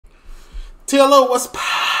TLO, what's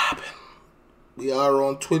poppin'? We are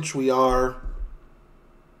on Twitch. We are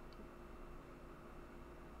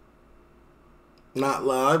not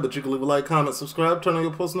live, but you can leave a like, comment, subscribe, turn on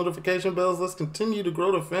your post notification bells. Let's continue to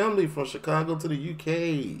grow the family from Chicago to the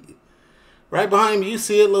UK. Right behind me, you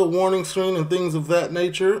see it, little warning screen and things of that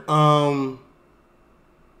nature.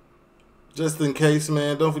 Just in case,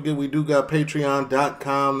 man, don't forget we do got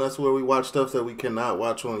patreon.com. That's where we watch stuff that we cannot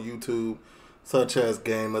watch on YouTube, such as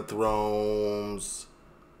Game of Thrones.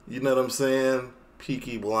 You know what I'm saying?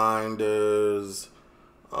 Peaky Blinders.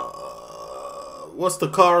 What's the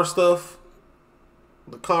car stuff?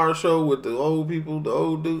 The car show with the old people, the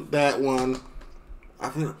old dude. That one.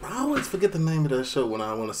 I always forget the name of that show when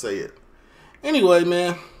I want to say it. Anyway,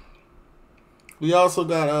 man. We also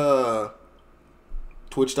got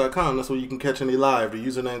Twitch.com. That's where you can catch any live. The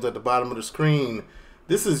username's at the bottom of the screen.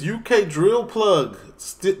 This is UK Drill Plug.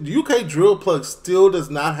 UK Drill Plug still does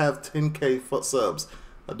not have 10K subs.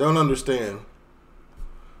 I don't understand.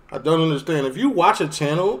 I don't understand. If you watch a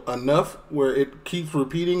channel enough where it keeps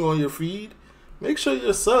repeating on your feed, make sure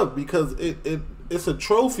you're sub, because it's a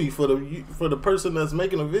trophy for the person that's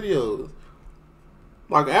making the videos.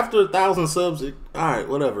 Like after 1,000 subs, alright,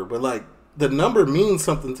 whatever. But like the number means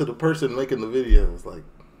something to the person making the videos. Like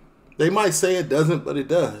they might say it doesn't, but it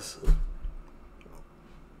does.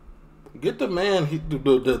 Get the man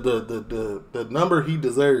the number he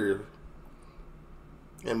deserves,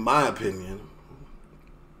 in my opinion.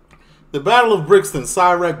 The Battle of Brixton,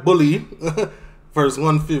 Siraq Bully versus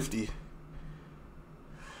 150.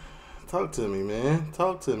 Talk to me, man.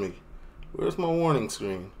 Talk to me. Where's my warning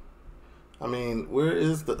screen? I mean, where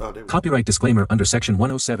is the... Oh, Copyright disclaimer. Under Section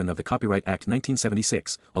 107 of the Copyright Act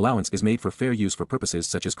 1976, allowance is made for fair use for purposes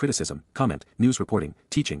such as criticism, comment, news reporting,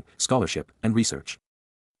 teaching, scholarship, and research.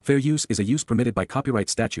 Fair use is a use permitted by copyright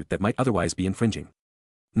statute that might otherwise be infringing.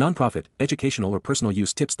 Non-profit, educational or personal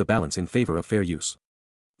use tips the balance in favor of fair use.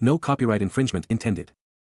 No copyright infringement intended.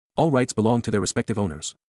 All rights belong to their respective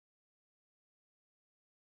owners.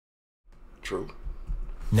 True.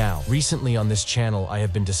 Now, recently on this channel I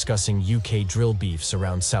have been discussing UK drill beefs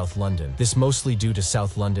around South London. This mostly due to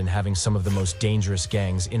South London having some of the most dangerous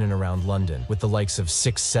gangs in and around London, with the likes of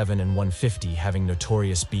 6, 7 and 150 having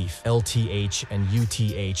notorious beef, LTH and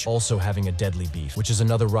UTH also having a deadly beef, which is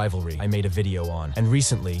another rivalry I made a video on, and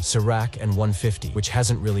recently Siraq and 150, which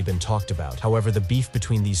hasn't really been talked about. However, the beef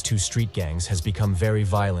between these two street gangs has become very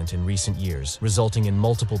violent in recent years, resulting in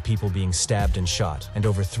multiple people being stabbed and shot, and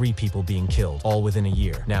over 3 people being killed, all within a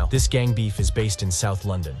year. Now, this gang beef is based in South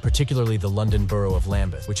London, particularly the London borough of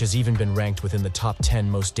Lambeth, which has even been ranked within the top 10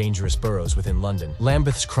 most dangerous boroughs within London.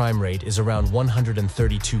 Lambeth's crime rate is around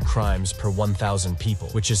 132 crimes per 1,000 people,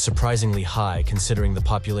 which is surprisingly high considering the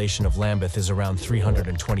population of Lambeth is around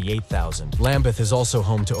 328,000. Lambeth is also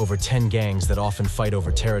home to over 10 gangs that often fight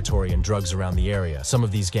over territory and drugs around the area. Some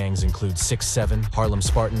of these gangs include 6-7, Harlem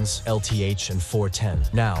Spartans, LTH, and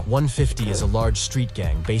 410. Now, 150 is a large street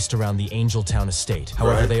gang based around the Angeltown estate.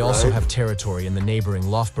 However, they also have territory in the neighboring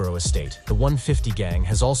Loughborough estate. The 150 gang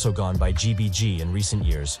has also gone by GBG in recent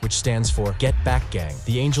years, which stands for Get Back Gang.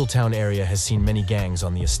 The Angeltown area has seen many gangs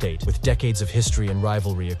on the estate, with decades of history and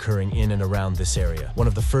rivalry occurring in and around this area. One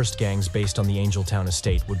of the first gangs based on the Angeltown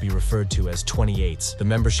estate would be referred to as 28s. The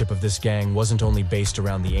membership of this gang wasn't only based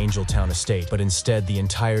around the Angeltown estate, but instead the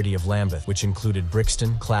entirety of Lambeth, which included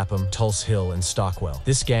Brixton, Clapham, Tulse Hill, and Stockwell.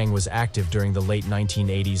 This gang was active during the late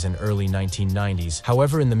 1980s and early 1990s.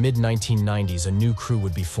 However, in the mid-1990s, a new crew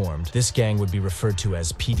would be formed. This gang would be referred to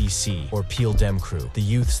as PDC, or Peel Dem Crew. The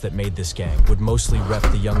youths that made this gang would mostly rep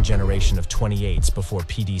the young generation of 28s before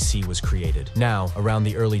PDC was created. Now, around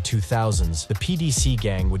the early 2000s, the PDC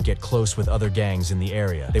gang would get close with other gangs in the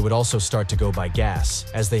area. They would also start to go by Gas,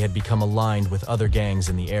 as they had become aligned with other gangs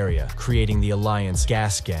in the area, creating the Alliance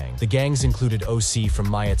Gas Gang. The gangs included OC from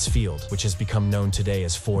Myatt's Field, which has become known today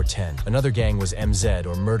as 410. Another gang was MZ,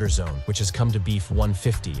 or Murder Zone, which has come to beef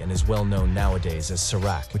 150 and is well known nowadays as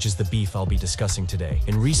Siraq, which is the beef I'll be discussing today.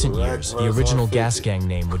 In recent years, the original gas gang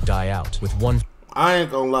name would die out, with one... I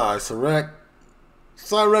ain't gonna lie, Siraq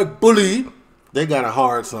Bully, they got a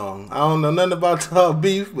hard song. I don't know nothing about y'all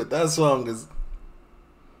beef, but that song is...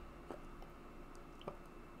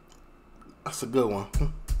 That's a good one.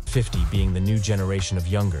 50 being the new generation of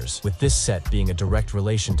youngers, with this set being a direct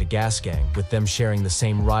relation to Gas Gang, with them sharing the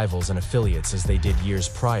same rivals and affiliates as they did years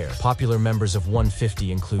prior. Popular members of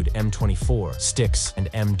 150 include M24, Styx, and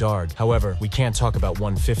M Darg. However, we can't talk about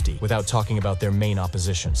 150 without talking about their main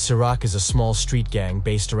opposition. Siraq is a small street gang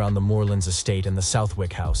based around the Moorlands estate and the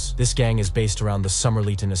Southwick house. This gang is based around the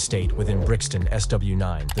LitOne estate within Brixton,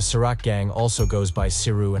 SW9. The Siraq gang also goes by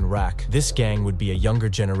Siru and Rak. This gang would be a younger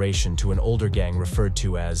generation to an older gang referred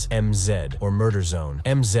to as MZ, or Murder Zone.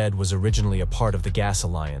 MZ was originally a part of the Gas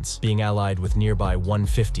Alliance, being allied with nearby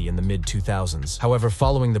 150 in the mid-2000s. However,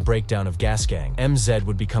 following the breakdown of Gas Gang, MZ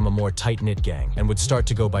would become a more tight-knit gang, and would start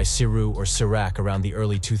to go by Siru or Siraq around the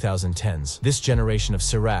early 2010s. This generation of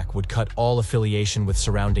Siraq would cut all affiliation with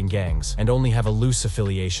surrounding gangs, and only have a loose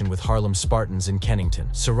affiliation with Harlem Spartans in Kennington.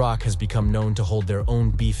 Siraq has become known to hold their own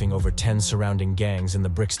beefing over 10 surrounding gangs in the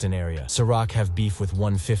Brixton area. Siraq have beef with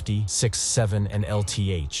 150, 6-7, and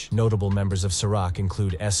LTH. Notable members of Siraq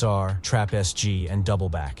include SR, Trap SG, and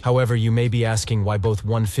Doubleback. However, you may be asking why both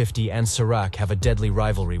 150 and Siraq have a deadly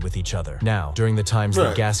rivalry with each other. Now, during the times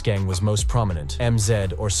that Gas Gang was most prominent,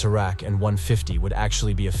 MZ or Siraq and 150 would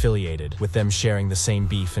actually be affiliated, with them sharing the same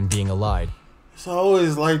beef and being allied. It's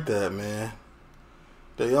always like that, man.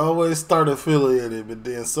 They always start affiliated, but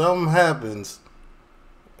then something happens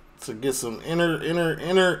to get some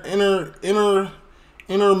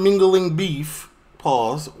intermingling beef.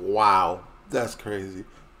 Pause. Wow, that's crazy.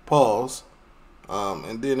 Pause.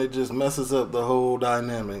 And then it just messes up the whole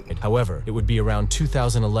dynamic. However, it would be around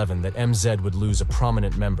 2011 that MZ would lose a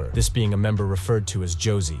prominent member, this being a member referred to as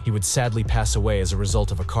Josie. He would sadly pass away as a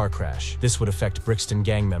result of a car crash. This would affect Brixton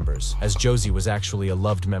gang members, as Josie was actually a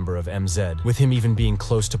loved member of MZ, with him even being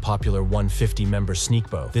close to popular 150 member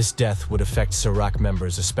Sneakbo. This death would affect Siraq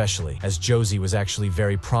members especially, as Josie was actually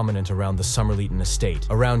very prominent around the LitOne estate.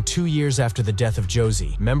 Around 2 years after the death of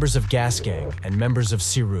Josie, members of Gas Gang and members of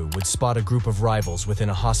Siru would spot a group of rivals within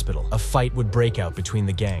a hospital. A fight would break out between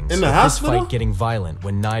the gangs, in the hospital? This fight getting violent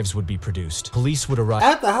when knives would be produced. Police would arrive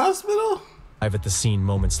at the hospital at the scene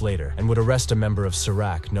moments later and would arrest a member of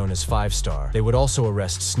Siraq known as 5 Star. They would also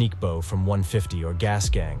arrest Sneakbo from 150 or Gas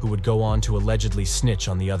Gang, who would go on to allegedly snitch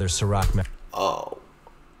on the other Siraq members. Oh,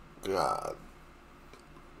 God.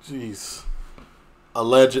 Jeez.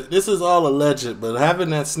 Alleged. This is all alleged, but having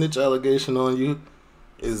that snitch allegation on you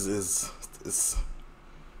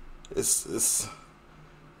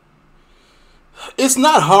it's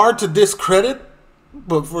not hard to discredit,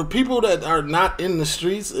 but for people that are not in the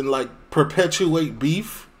streets and like perpetuate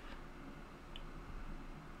beef,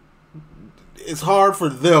 it's hard for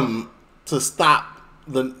them to stop.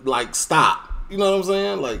 You know what I'm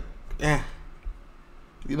saying? Like,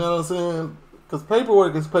 you know what I'm saying? Because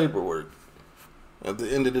paperwork is paperwork at the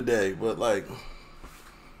end of the day, but like,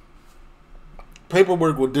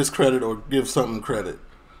 paperwork will discredit or give something credit,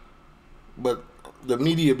 but the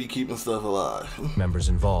media be keeping stuff alive. Members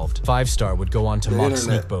involved. 5 Star would go on to mock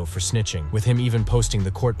Sneakbo for snitching, with him even posting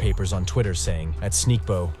the court papers on Twitter saying, "At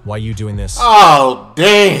Sneakbo, why you doing this?" Oh,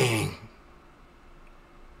 dang.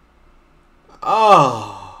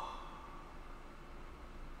 Oh.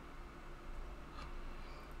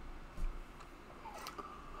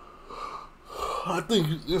 I think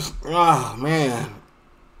it's, man.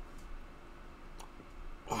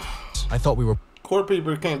 I thought we were court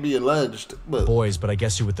people can't be alleged, but boys, but I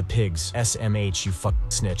guess you with the pigs. SMH, you fuck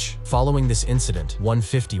snitch. Following this incident,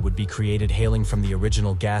 150 would be created hailing from the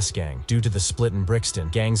original Gas Gang. Due to the split in Brixton,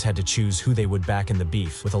 gangs had to choose who they would back in the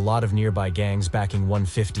beef, with a lot of nearby gangs backing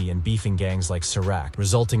 150 and beefing gangs like Siraq,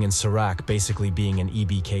 resulting in Siraq basically being an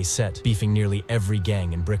EBK set, beefing nearly every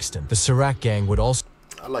gang in Brixton. The Siraq gang would also...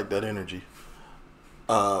 I like that energy.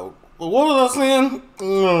 What was I saying?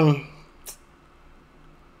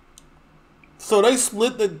 So they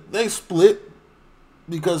split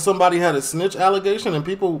because somebody had a snitch allegation and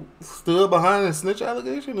people stood behind a snitch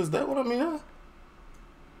allegation? Is that what I mean?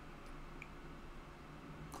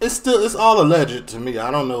 It's all alleged to me.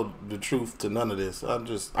 I don't know the truth to none of this. I'm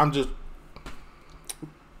just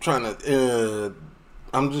trying to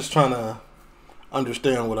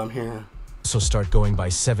understand what I'm hearing. Also start going by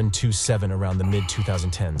 727 around the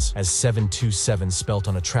mid-2010s, as 727 spelt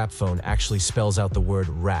on a trap phone actually spells out the word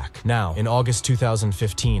rack. Now, in August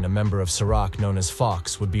 2015, a member of Siraq known as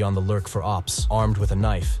Fox would be on the lurk for ops. Armed with a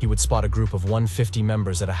knife, he would spot a group of 150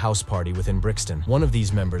 members at a house party within Brixton. One of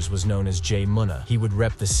these members was known as Jay Munna. He would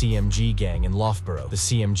rep the CMG gang in Loughborough. The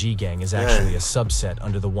CMG gang is actually a subset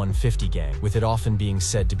under the 150 gang, with it often being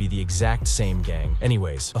said to be the exact same gang.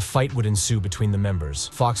 Anyways, a fight would ensue between the members.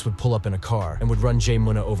 Fox would pull up in a car car and would run Jay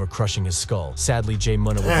Munna over, crushing his skull. Sadly, Jay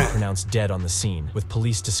Munna would be pronounced dead on the scene, with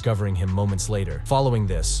police discovering him moments later. Following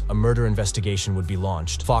this, a murder investigation would be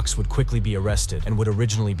launched. Fox would quickly be arrested and would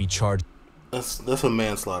originally be charged. That's a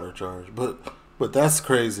manslaughter charge, but that's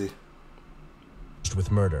crazy.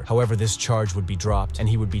 With murder. However, this charge would be dropped and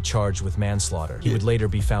he would be charged with manslaughter. He would later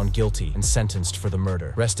be found guilty and sentenced for the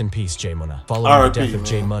murder. Rest in peace, Jay Munna. Following the death of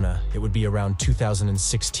Jay Munna, it would be around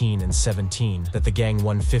 2016 and 17 that the Gang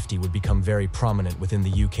 150 would become very prominent within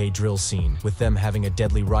the UK drill scene, with them having a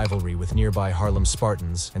deadly rivalry with nearby Harlem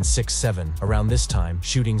Spartans and 6-7. Around this time,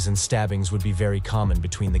 shootings and stabbings would be very common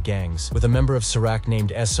between the gangs, with a member of Siraq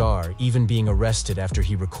named SR even being arrested after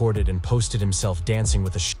he recorded and posted himself dancing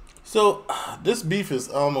with a So, this beef is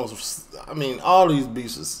almost, I mean, all these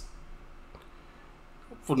beefs is,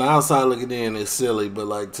 from the outside looking in, it's silly, but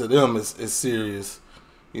like to them, it's serious.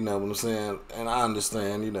 You know what I'm saying? And I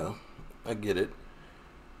understand, you know, I get it.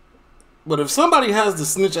 But if somebody has the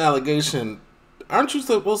snitch allegation, aren't you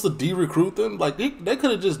supposed to de-recruit them? Like, they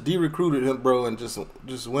could have just de-recruited him, bro, and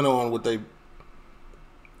just went on with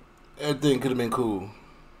everything could have been cool.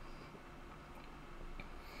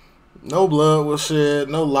 No blood was shed,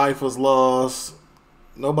 no life was lost,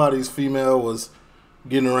 nobody's female was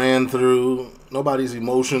getting ran through, nobody's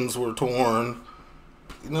emotions were torn.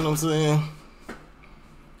 You know what I'm saying?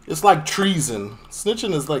 It's like treason.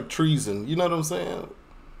 Snitching is like treason. You know what I'm saying?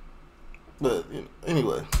 But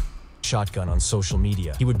anyway. Shotgun on social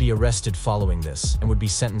media. He would be arrested following this and would be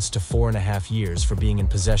sentenced to 4.5 years for being in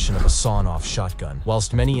possession of a sawn-off shotgun.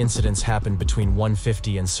 Whilst many incidents happened between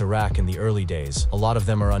 150 and Siraq in the early days, a lot of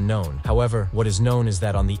them are unknown. However, what is known is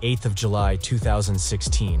that on the 8th of July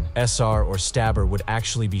 2016, SR or Stabber would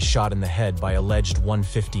actually be shot in the head by alleged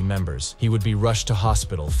 150 members. He would be rushed to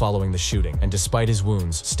hospital following the shooting, and despite his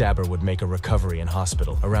wounds, Stabber would make a recovery in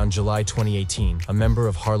hospital. Around July 2018, a member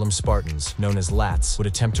of Harlem Spartans, known as Lats, would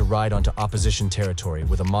attempt to ride onto opposition territory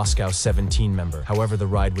with a Moscow 17 member. However, the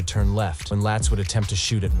ride would turn left when Lats would attempt to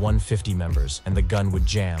shoot at 150 members, and the gun would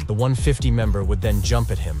jam. The 150 member would then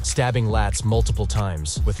jump at him, stabbing Lats multiple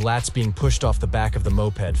times, with Lats being pushed off the back of the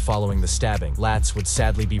moped following the stabbing. Lats would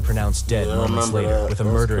sadly be pronounced dead moments later, with a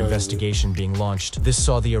murder investigation being launched. This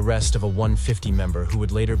saw the arrest of a 150 member who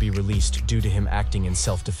would later be released due to him acting in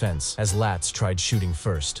self-defense, as Lats tried shooting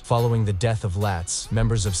first. Following the death of Lats,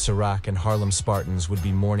 members of Siraq and Harlem Spartans would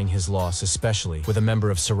be mourning his loss, especially with a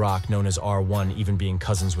member of Siraq known as R1 even being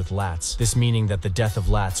cousins with Lats. This meaning that the death of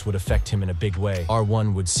Lats would affect him in a big way.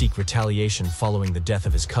 R1 would seek retaliation following the death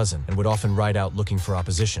of his cousin and would often ride out looking for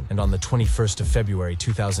opposition. And on the 21st of February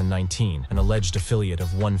 2019, an alleged affiliate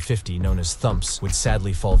of 150 known as Thumps would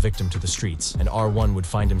sadly fall victim to the streets, and R1 would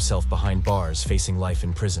find himself behind bars facing life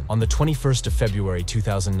in prison. On the 21st of February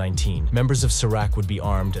 2019, members of Siraq would be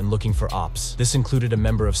armed and looking for ops. This included a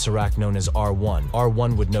member of Siraq known as R1.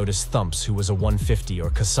 R1 would notice Thumps, who was a 150 or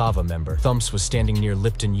Cassava member. Thumps was standing near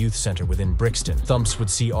Lipton Youth Center within Brixton. Thumps would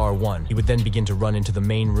see R1. He would then begin to run into the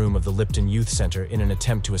main room of the Lipton Youth Center in an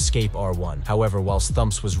attempt to escape R1. However, whilst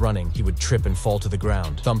Thumps was running, he would trip and fall to the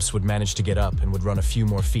ground. Thumps would manage to get up and would run a few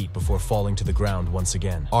more feet before falling to the ground once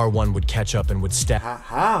again. R1 would catch up and would stab.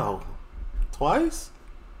 How? Twice?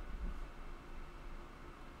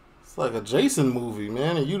 It's like a Jason movie,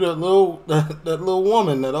 man. And you that little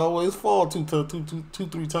woman that always fall two,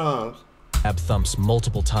 3 times. Thumps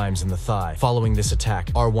multiple times in the thigh. Following this attack,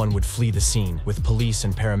 R1 would flee the scene, with police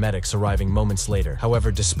and paramedics arriving moments later.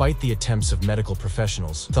 However, despite the attempts of medical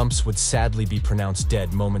professionals, Thumps would sadly be pronounced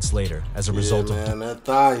dead moments later as a result of... man, that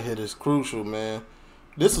thigh hit is crucial, man.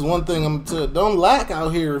 This is one thing I'm gonna tell you. Don't lack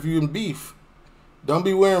out here if you in beef. Don't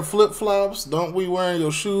be wearing flip-flops. Don't be wearing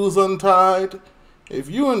your shoes untied. If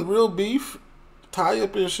you in real beef, tie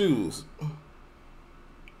up your shoes.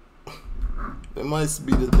 It might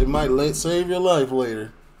save your life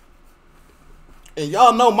later. And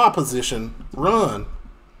y'all know my position. Run.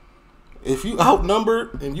 If you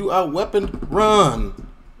outnumbered and you outweaponed, run.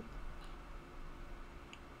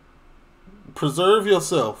 Preserve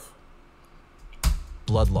yourself.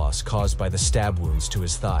 Blood loss caused by the stab wounds to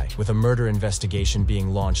his thigh, with a murder investigation being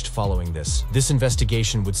launched following this. This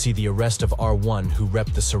investigation would see the arrest of R1, who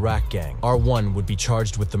repped the Siraq gang. R1 would be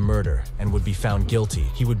charged with the murder and would be found guilty.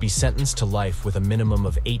 He would be sentenced to life with a minimum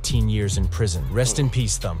of 18 years in prison. Rest in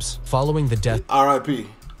peace, Thumps. Following the death... R.I.P.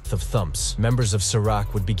 depth of thumps, members of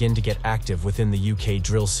Siraq would begin to get active within the UK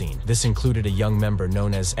drill scene. This included a young member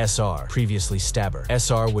known as SR, previously Stabber.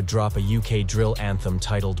 SR would drop a UK drill anthem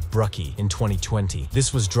titled Brucky in 2020.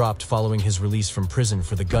 This was dropped following his release from prison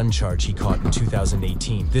for the gun charge he caught in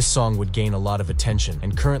 2018. This song would gain a lot of attention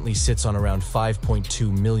and currently sits on around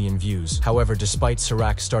 5.2 million views. However, despite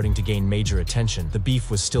Siraq starting to gain major attention, the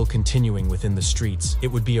beef was still continuing within the streets.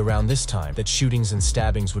 It would be around this time that shootings and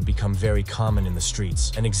stabbings would become very common in the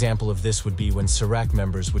streets. An example of this would be when Siraq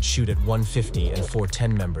members would shoot at 150 and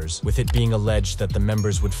 410 members, with it being alleged that the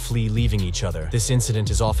members would flee leaving each other. This incident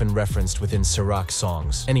is often referenced within Siraq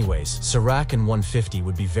songs. Anyways, Siraq and 150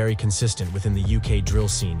 would be very consistent within the UK drill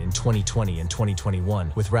scene in 2020 and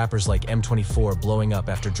 2021, with rappers like M24 blowing up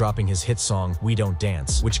after dropping his hit song We Don't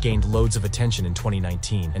Dance, which gained loads of attention in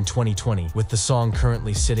 2019 and 2020, with the song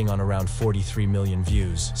currently sitting on around 43 million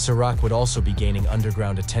views. Siraq would also be gaining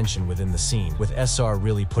underground attention within the scene, with SR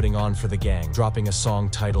really putting on for the gang, dropping a song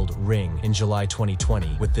titled Ring in July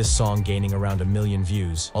 2020, with this song gaining around 1 million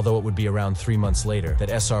views, although it would be around 3 months later that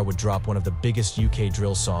SR would drop one of the biggest UK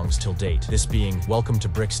drill songs till date, this being Welcome to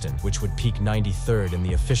Brixton, which would peak 93rd in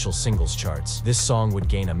the official singles charts. This song would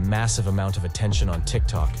gain a massive amount of attention on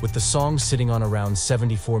TikTok, with the song sitting on around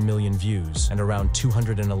 74 million views and around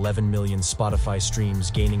 211 million Spotify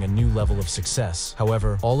streams, gaining a new level of success.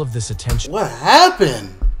 However, all of this attention— What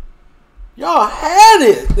happened? Y'all had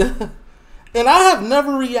it! And I have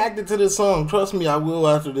never reacted to this song. Trust me, I will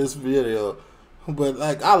after this video. But,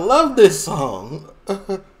 like, I love this song.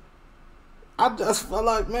 I just feel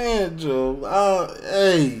like, man, Joe,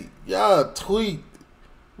 hey, y'all tweet.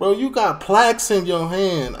 Bro, you got plaques in your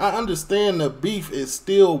hand. I understand the beef is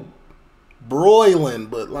still broiling,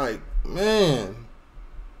 but, like, man.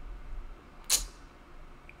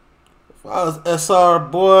 If I was SR,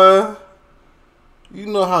 boy, you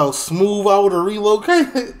know how smooth I would have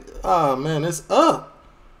relocated. Ah, man, it's up.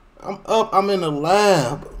 I'm up. I'm in the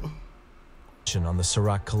lab. On the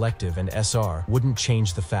Siraq Collective and SR wouldn't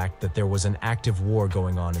change the fact that there was an active war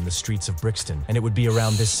going on in the streets of Brixton, and it would be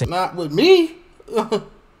around this same— Not with me.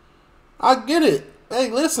 I get it. Hey,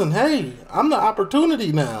 listen, hey, I'm the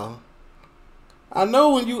opportunity now. I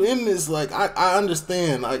know when you in this, like, I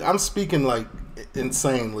understand. Like, I'm speaking, like,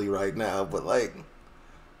 insanely right now, but, like,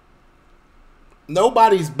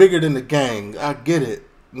 nobody's bigger than the gang. I get it.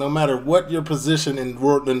 No matter what your position in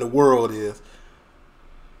the world is.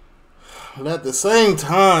 But at the same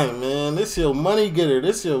time, man, this your money getter.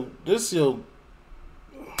 This your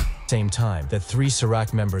same time that 3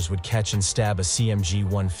 Siraq members would catch and stab a CMG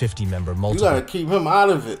 150 member multiple— You gotta keep him out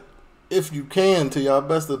of it, if you can, to your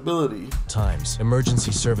best ability. Times.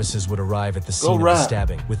 Emergency services would arrive at the scene of the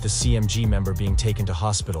stabbing, with the CMG member being taken to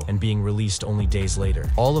hospital and being released only days later.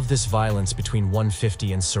 All of this violence between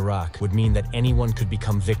 150 and Siraq would mean that anyone could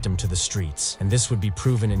become victim to the streets, and this would be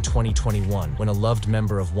proven in 2021 when a loved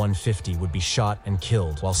member of 150 would be shot and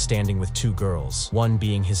killed while standing with 2 girls, one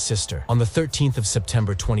being his sister. On the 13th of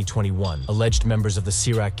September 2021, alleged members of the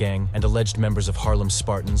Siraq gang and alleged members of Harlem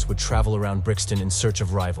Spartans would travel around Brixton in search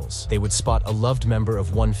of rivals. They would spot a loved member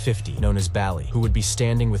of 150, known as Bally, who would be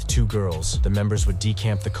standing with 2 girls. The members would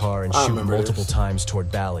decamp the car and shoot multiple times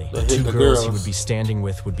toward Bally. The 2 girls he would be standing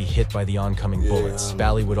with would be hit by the oncoming bullets.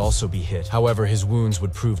 Bally would also be hit. However, his wounds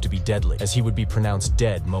would prove to be deadly, as he would be pronounced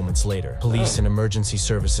dead moments later. Police and emergency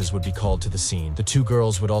services would be called to the scene. The 2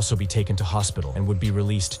 girls would also be taken to hospital and would be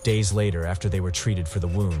released days later after they were treated for the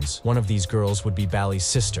wounds. One of these girls would be Bally's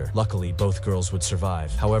sister. Luckily, both girls would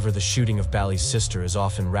survive. However, the shooting of Bally's sister is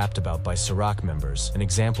often rapped about by Siraq members. An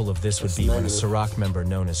example of this would be when a Siraq member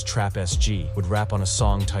known as Trap SG would rap on a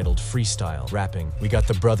song titled Freestyle, rapping, "We got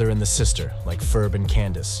the brother and the sister, like Ferb and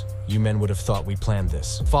Candace. You men would have thought we planned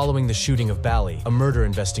this." Following the shooting of Bally, a murder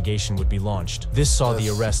investigation would be launched. This saw the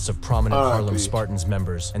arrests of prominent Harlem Spartans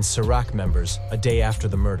members and Siraq members a day after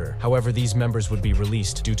the murder. However, these members would be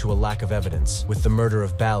released due to a lack of evidence, with the murder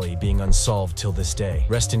of Bally being unsolved till this day.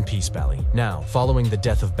 Rest in peace, Bally. Now, following the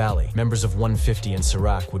death of Bally, members of 150 and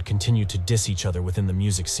Siraq would continue to diss each other within the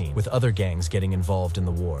music scene, with other gangs getting involved in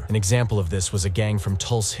the war. An example of this was a gang from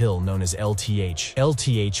Tulse Hill known as LTH.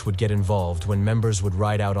 LTH would get involved when members would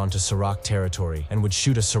ride out onto Siraq territory and would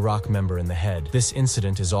shoot a Siraq member in the head. This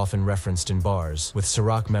incident is often referenced in bars, with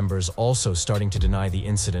Siraq members also starting to deny the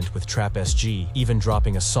incident, with Trap SG even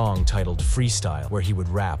dropping a song titled Freestyle where he would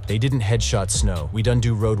rap, "They didn't headshot Snow, we done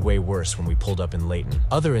do roadway worse when we pulled up in Layton."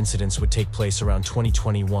 Other incidents would take place around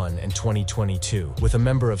 2021 and 2022, with a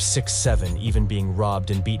member of 6'7" even being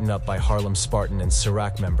robbed and beaten up by Harlem Spartan and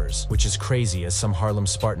Siraq members, which is crazy as some Harlem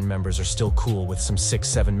Spartan members are still cool with some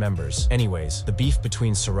 6'7" members. Anyways, the beef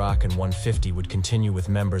between Siraq Siraq and 150 would continue with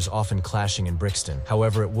members often clashing in Brixton.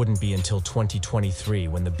 However, it wouldn't be until 2023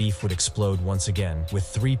 when the beef would explode once again, with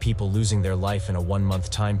 3 people losing their life in a 1-month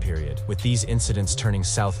time period, with these incidents turning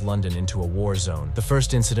South London into a war zone. The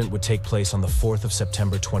first incident would take place on the 4th of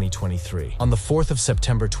September 2023. On the 4th of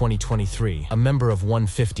September 2023, a member of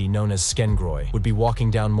 150 known as Skengroy would be walking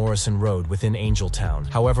down Morrison Road within Angeltown.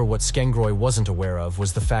 However, what Skengroy wasn't aware of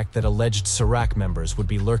was the fact that alleged Siraq members would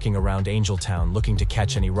be lurking around Angeltown looking to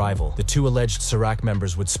catch any rival. The 2 alleged Siraq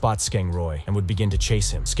members would spot Skengroy and would begin to chase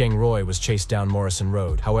him. Skengroy was chased down Morrison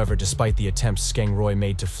Road. However, despite the attempts Skengroy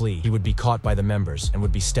made to flee, he would be caught by the members and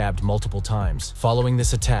would be stabbed multiple times. Following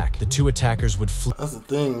this attack, the 2 attackers would flee. That's the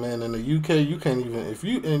thing, man. In the UK, you can't even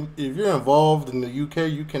if you're involved in the UK,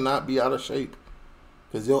 you cannot be out of shape.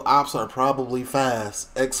 Because your ops are probably fast,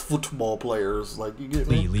 ex-football players, like, you get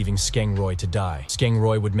me? Leaving Skengroy to die.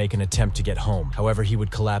 Skengroy would make an attempt to get home. However, he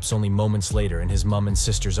would collapse only moments later in his mum and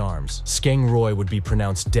sister's arms. Skengroy would be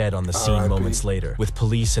pronounced dead on the scene moments later, with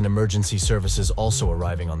police and emergency services also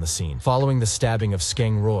arriving on the scene. Following the stabbing of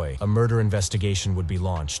Skengroy, a murder investigation would be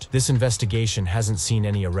launched. This investigation hasn't seen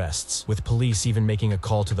any arrests, with police even making a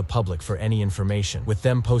call to the public for any information, with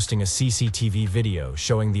them posting a CCTV video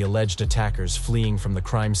showing the alleged attackers fleeing from the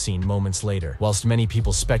crime scene moments later, whilst many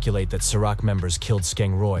people speculate that Siraq members killed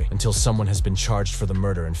Skengroy until someone has been charged for the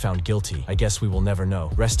murder and found guilty. I guess we will never know.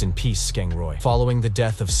 Rest in peace, Skengroy. Following the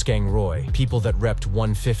death of Skengroy, people that repped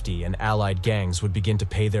 150 and allied gangs would begin to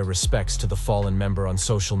pay their respects to the fallen member on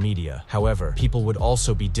social media. However, people would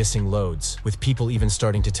also be dissing loads, with people even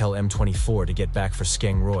starting to tell M24 to get back for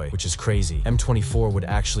Skengroy, which is crazy. M24 would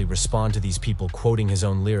actually respond to these people, quoting his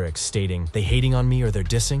own lyrics, stating, "They hating on me or they're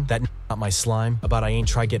dissing? That not my slime? About I ain't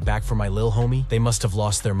try get back for my lil homie? They must have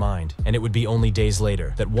lost their mind." And it would be only days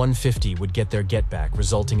later that 150 would get their get back,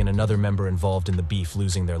 resulting in another member involved in the beef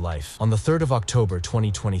losing their life. On the 3rd of October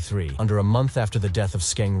 2023, under a month after the death of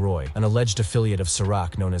Skengroy, an alleged affiliate of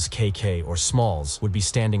Siraq known as KK or Smalls would be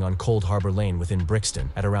standing on Cold Harbor Lane within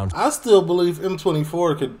Brixton at around... I still believe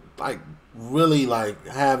M24 could really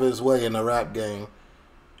have his way in the rap game.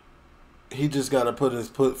 He just got to put his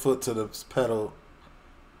foot to the pedal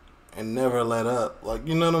and never let up. Like,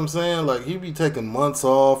 you know what I'm saying? Like, he be taking months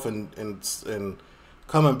off and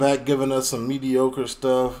coming back giving us some mediocre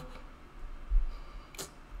stuff.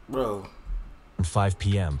 Bro. 5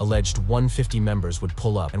 p.m. Alleged 150 members would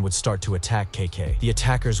pull up and would start to attack KK. The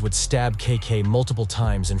attackers would stab KK multiple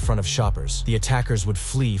times in front of shoppers. The attackers would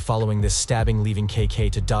flee following this stabbing, leaving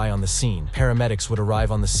KK to die on the scene. Paramedics would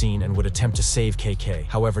arrive on the scene and would attempt to save KK.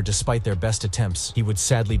 However, despite their best attempts, he would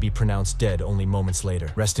sadly be pronounced dead only moments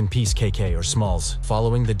later. Rest in peace, KK or Smalls.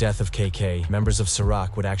 Following the death of KK, members of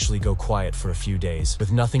Siraq would actually go quiet for a few days,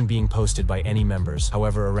 with nothing being posted by any members.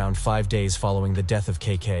 However, around 5 days following the death of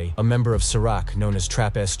KK, a member of Siraq known as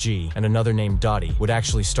Trap SG and another named Dottie would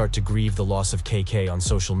actually start to grieve the loss of KK on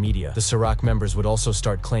social media. The Siraq members would also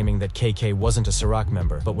start claiming that KK wasn't a Siraq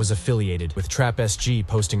member but was affiliated, with Trap SG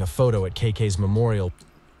posting a photo at KK's memorial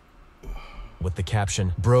with the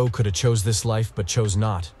caption, "Bro coulda chose this life but chose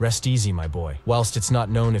not. Rest easy, my boy." Whilst it's not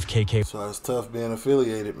known if KK So it's tough being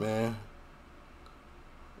affiliated, man.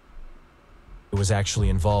 was actually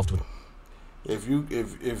involved with... If you're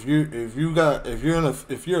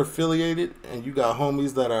affiliated and you got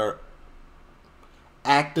homies that are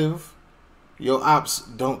active, your ops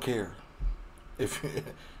don't care. If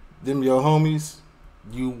them your homies,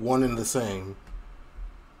 you one and the same.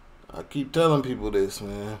 I keep telling people this,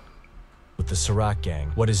 man. With the Siraq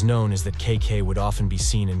gang, what is known is that KK would often be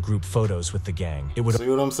seen in group photos with the gang. It would... See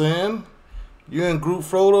what I'm saying? You're in group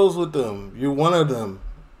photos with them. You're one of them.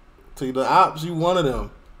 To the ops, you one of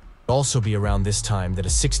them. Also be around this time that a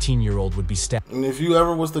 16-year-old would be stabbed. And if you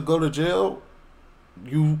ever was to go to jail,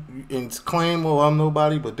 you and claim, "Oh, I'm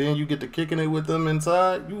nobody," but then you get to kicking it with them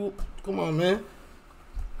inside, you come on, man.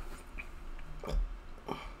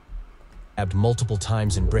 Multiple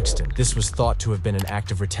times in Brixton. This was thought to have been an act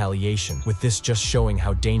of retaliation, with this just showing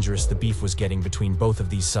how dangerous the beef was getting between both of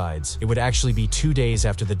these sides. It would actually be 2 days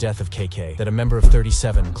after the death of KK that a member of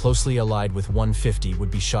 37, closely allied with 150, would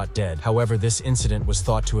be shot dead. However, this incident was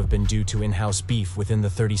thought to have been due to in-house beef within the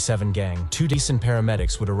 37 gang. 2 decent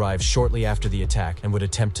paramedics would arrive shortly after the attack and would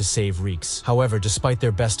attempt to save Reeks. However, despite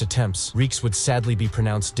their best attempts, Reeks would sadly be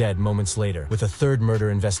pronounced dead moments later, with a third murder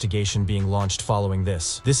investigation being launched following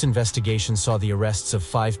this. This investigation investigation saw the arrests of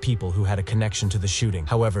 5 people who had a connection to the shooting.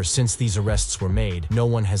 However, since these arrests were made, no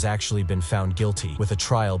one has actually been found guilty, with a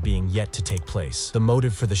trial being yet to take place. The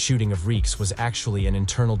motive for the shooting of Reeks was actually an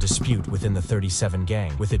internal dispute within the 37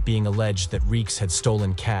 gang, with it being alleged that Reeks had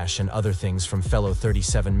stolen cash and other things from fellow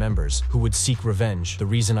 37 members who would seek revenge. The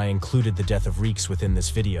reason I included the death of Reeks within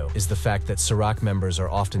this video is the fact that Siraq members are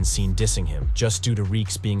often seen dissing him, just due to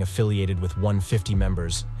Reeks being affiliated with 150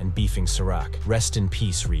 members and beefing Siraq. Rest in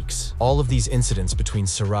peace, Reeks. All of these incidents between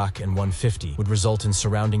Siraq and 150 would result in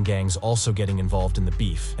surrounding gangs also getting involved in the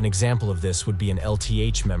beef. An example of this would be an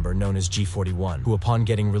LTH member known as G41, who upon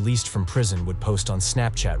getting released from prison would post on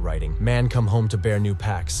Snapchat writing, "Man come home to bear new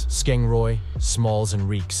packs. Skeng Roy, Smalls and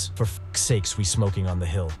Reeks. For f***'s sakes we smoking on the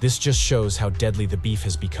hill." This just shows how deadly the beef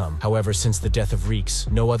has become. However, since the death of Reeks,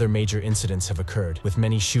 no other major incidents have occurred, with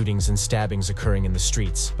many shootings and stabbings occurring in the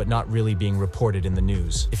streets, but not really being reported in the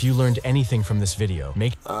news. If you learned anything from this video,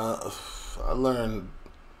 I learned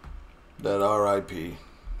that R.I.P.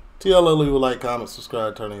 TLL, leave a like, comment,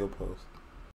 subscribe, turn on your post.